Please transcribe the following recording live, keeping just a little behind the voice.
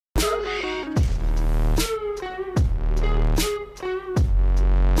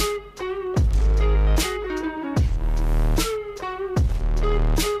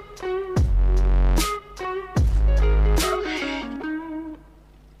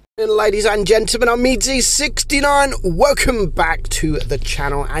Ladies and gentlemen, I'm meadsy69. Welcome back to the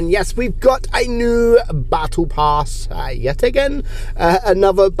channel, and yes, we've got a new battle pass yet again.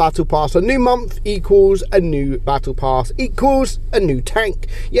 Another battle pass. A new month equals a new battle pass equals a new tank.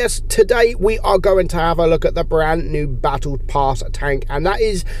 Yes, today we are going to have a look at the brand new battle pass tank, and that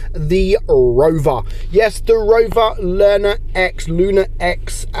is the Rover. Yes, the Rover LunarX.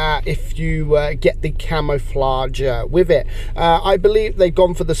 If you get the camouflage with it, I believe they've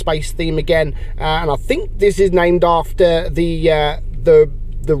gone for the space theme again, and I think this is named after the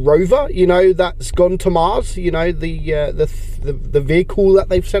rover, you know, that's gone to Mars, you know, the vehicle that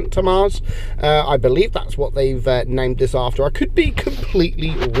they've sent to Mars. I believe that's what they've named this after. I could be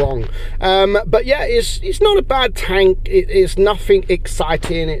completely wrong, but yeah, it's not a bad tank. It's nothing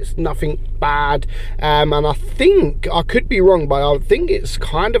exciting, it's nothing bad, and I think, I could be wrong, but I think it's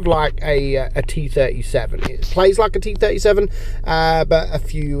kind of like a T-37. It plays like a T-37, but a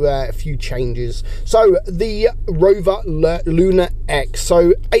few changes. So the Rover LunarX,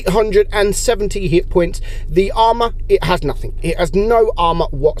 so 870 hit points. The armor, it has nothing. It has no armor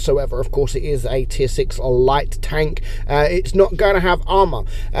whatsoever. Of course, it is a tier 6 light tank. It's not going to have armor.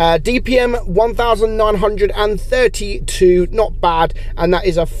 DPM 1932, not bad, and that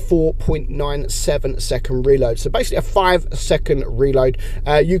is a 4.97 second reload. So basically a 5-second reload.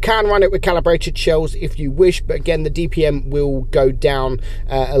 You can run it with calibrated shells if you wish, but again, the DPM will go down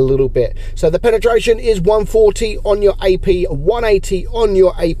a little bit. So the penetration is 140 on your AP, 180 on your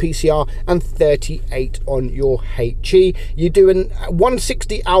APCR, and 38 on your HE. You're doing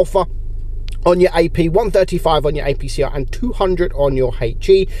 160 alpha on your AP, 135 on your APCR, and 200 on your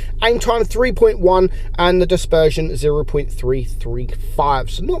HE. Aim time 3.1, and the dispersion 0.335.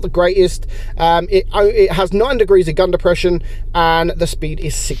 So not the greatest. It has 9 degrees of gun depression, and the speed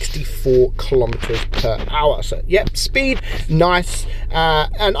is 64 kilometers per hour. So yep, speed nice,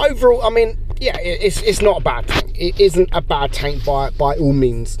 and overall, I mean, yeah, it's not a bad tank. It isn't a bad tank by all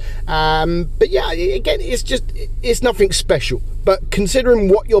means. But yeah, again, it's nothing special. But considering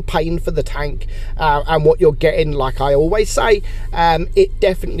what you're paying for the tank and what you're getting, like I always say, it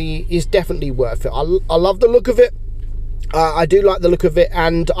definitely is worth it. I love the look of it. I do like the look of it,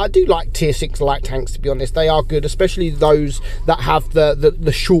 and I do like tier 6 light tanks, to be honest. They are good, especially those that have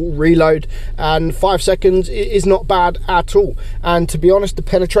the short reload, and 5 seconds is not bad at all. And to be honest, the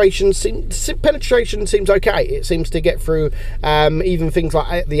penetration seems okay. It seems to get through even things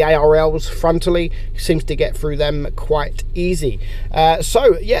like the ARLs frontally, seems to get through them quite easy.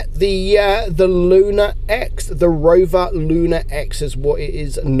 So yeah, the LunarX, the Rover LunarX is what it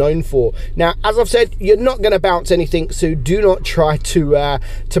is known for. Now, as I've said, you're not going to bounce anything, so do not try to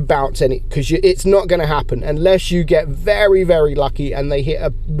bounce any, because it's not going to happen unless you get very, very lucky and they hit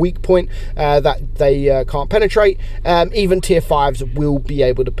a weak point that they can't penetrate. Even tier 5s will be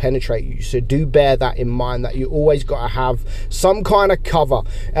able to penetrate you, so do bear that in mind, that you always got to have some kind of cover.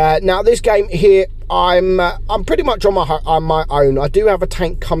 Now this game here, I'm pretty much on my own. I do have a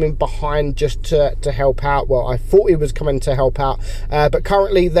tank coming behind just to help out. Well, I thought he was coming to help out, but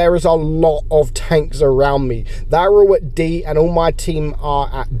currently there is a lot of tanks around me. They're all at D, and all my team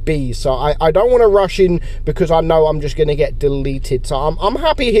are at B. So I don't want to rush in, because I know I'm just going to get deleted. So I'm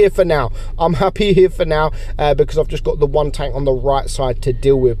happy here for now. I'm happy here for now because I've just got the one tank on the right side to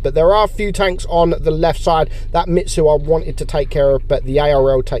deal with. But there are a few tanks on the left side. That Mitsu I wanted to take care of, but the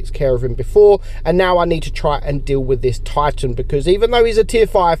ARL takes care of him before, and now I need to try and deal with this Titan, because even though he's a tier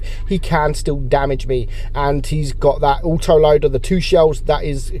 5, he can still damage me, and he's got that auto load of the 2 shells that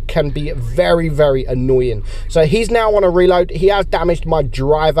can be very, very annoying. So he's now on a reload. He has damaged my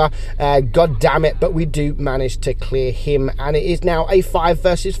driver, god damn it, but we do manage to clear him, and it is now a 5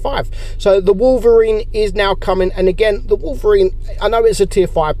 versus 5. So the Wolverine is now coming, and again, the Wolverine, I know it's a tier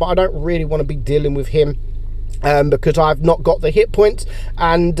 5, but I don't really want to be dealing with him. Because I've not got the hit points,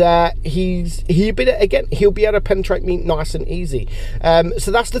 and he'll be able to penetrate me nice and easy. So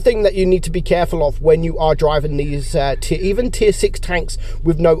that's the thing that you need to be careful of when you are driving these even tier 6 tanks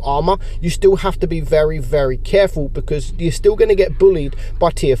with no armor. You still have to be very, very careful, because you're still going to get bullied by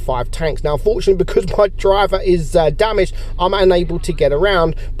tier 5 tanks. Now, unfortunately, because my driver is damaged, I'm unable to get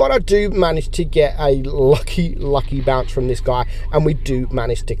around, but I do manage to get a lucky bounce from this guy, and we do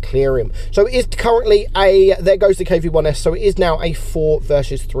manage to clear him. So it is currently there goes the KV-1S, so it is now a 4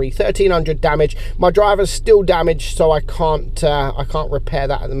 versus 3, 1300 damage. My driver's still damaged, so I can't repair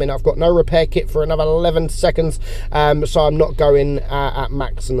that at the minute. I've got no repair kit for another 11 seconds, so I'm not going at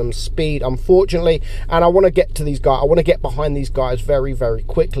maximum speed, unfortunately, and I want to get to these guys. I want to get behind these guys very, very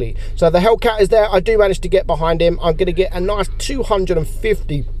quickly. So the Hellcat is there. I do manage to get behind him. I'm going to get a nice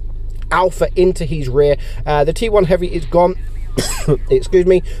 250 alpha into his rear. The T1 Heavy is gone. excuse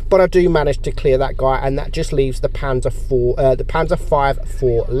me, but I do manage to clear that guy, and that just leaves the Panzer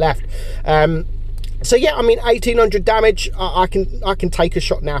 5 left. So yeah, I mean, 1800 damage. I can take a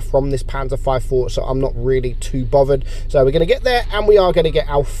shot now from this Panzer 5-4, so I'm not really too bothered. So we're going to get there, and we are going to get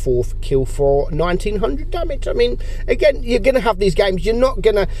our 4th kill for 1900 damage. I mean, again, you're going to have these games. You're not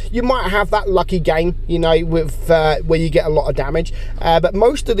going to, you might have that lucky game, you know, with where you get a lot of damage. But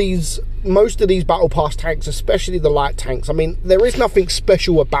most of these Battle Pass tanks, especially the light tanks, I mean, there is nothing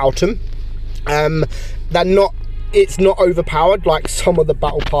special about them. It's not overpowered like some of the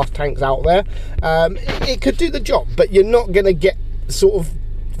Battle Pass tanks out there. It could do the job, but you're not going to get sort of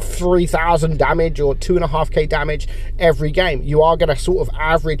 3,000 damage or 2.5k damage every game. You are going to sort of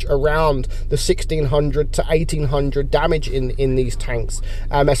average around the 1,600 to 1,800 damage in these tanks,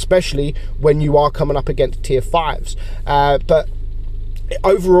 especially when you are coming up against tier 5s. But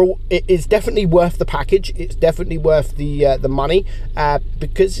overall, it is definitely worth the package. It's definitely worth the money,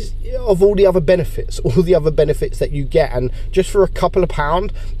 because of all the other benefits, that you get, and just for a couple of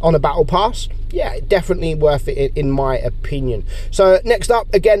pound on a Battle Pass, yeah, definitely worth it in my opinion. So next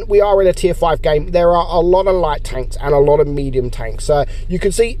up, again, we are in a tier 5 game. There are a lot of light tanks and a lot of medium tanks. So you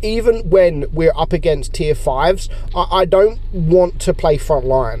can see, even when we're up against tier 5s, I don't want to play front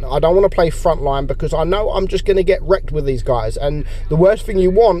line. I don't want to play front line because I know I'm just going to get wrecked with these guys. And the worst thing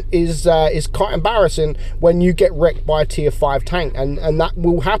you want is quite embarrassing when you get wrecked by a tier 5 tank, and that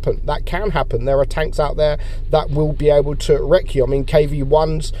will happen. That can happen. There are tanks out there that will be able to wreck you. I mean,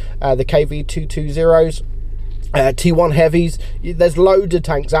 KV1s, the KV220s, T1 heavies, there's loads of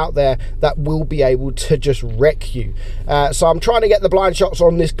tanks out there that will be able to just wreck you. So I'm trying to get the blind shots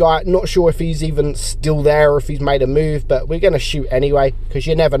on this guy. Not sure if he's even still there or if he's made a move, but we're going to shoot anyway, because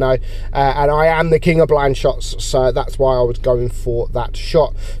you never know. And I am the king of blind shots, so that's why I was going for that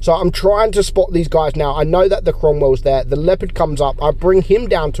shot. So I'm trying to spot these guys now. I know that the Cromwell's there. The Leopard comes up. I bring him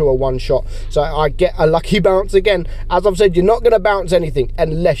down to a 1-shot, so I get a lucky bounce again. As I've said, you're not going to bounce anything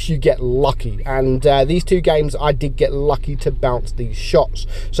unless you get lucky, and these 2 games I did get lucky to bounce these shots.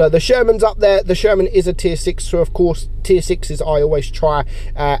 So the Sherman's up there. The Sherman is a tier 6, so of course tier 6s I always try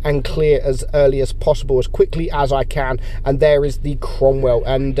and clear as early as possible, as quickly as I can. And there is the Cromwell,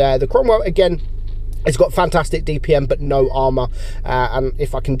 and the Cromwell, again, it's got fantastic DPM but no armor, and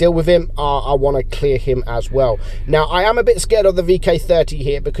if I can deal with him, I want to clear him as well. Now, I am a bit scared of the VK30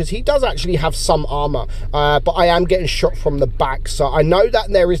 here because he does actually have some armor, but I am getting shot from the back. So I know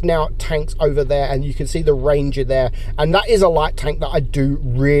that there is now tanks over there, and you can see the Ranger there, and that is a light tank that I do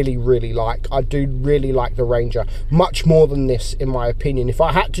really like. I do really like the Ranger, much more than this, in my opinion. If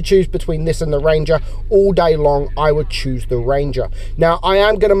I had to choose between this and the Ranger all day long, I would choose the Ranger. Now, I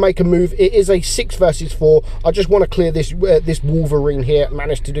am going to make a move. It is a 6 versus 4. I just want to clear this Wolverine here.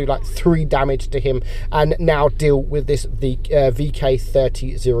 Managed to do like 3 damage to him, and now deal with this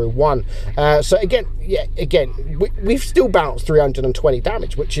VK3001. So again, we've still bounced 320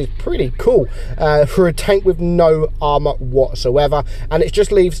 damage, which is pretty cool for a tank with no armor whatsoever. And it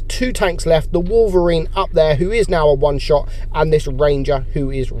just leaves 2 tanks left: the Wolverine up there, who is now a 1-shot, and this Ranger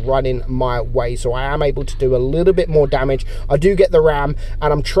who is running my way. So I am able to do a little bit more damage. I do get the ram,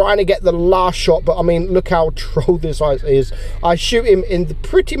 and I'm trying to get the last shot, but I mean, look how troll this is. I shoot him in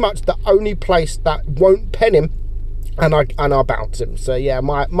pretty much the only place that won't pen him, and I bounce him. So yeah,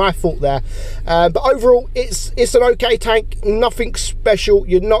 my fault there. But overall, it's an okay tank. Nothing special.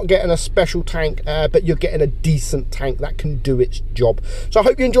 You're not getting a special tank, but you're getting a decent tank that can do its job. So I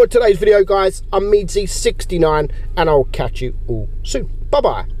hope you enjoyed today's video, guys. I'm meadsy69, and I'll catch you all soon. Bye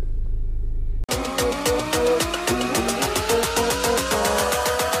bye.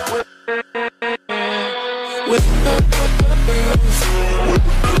 With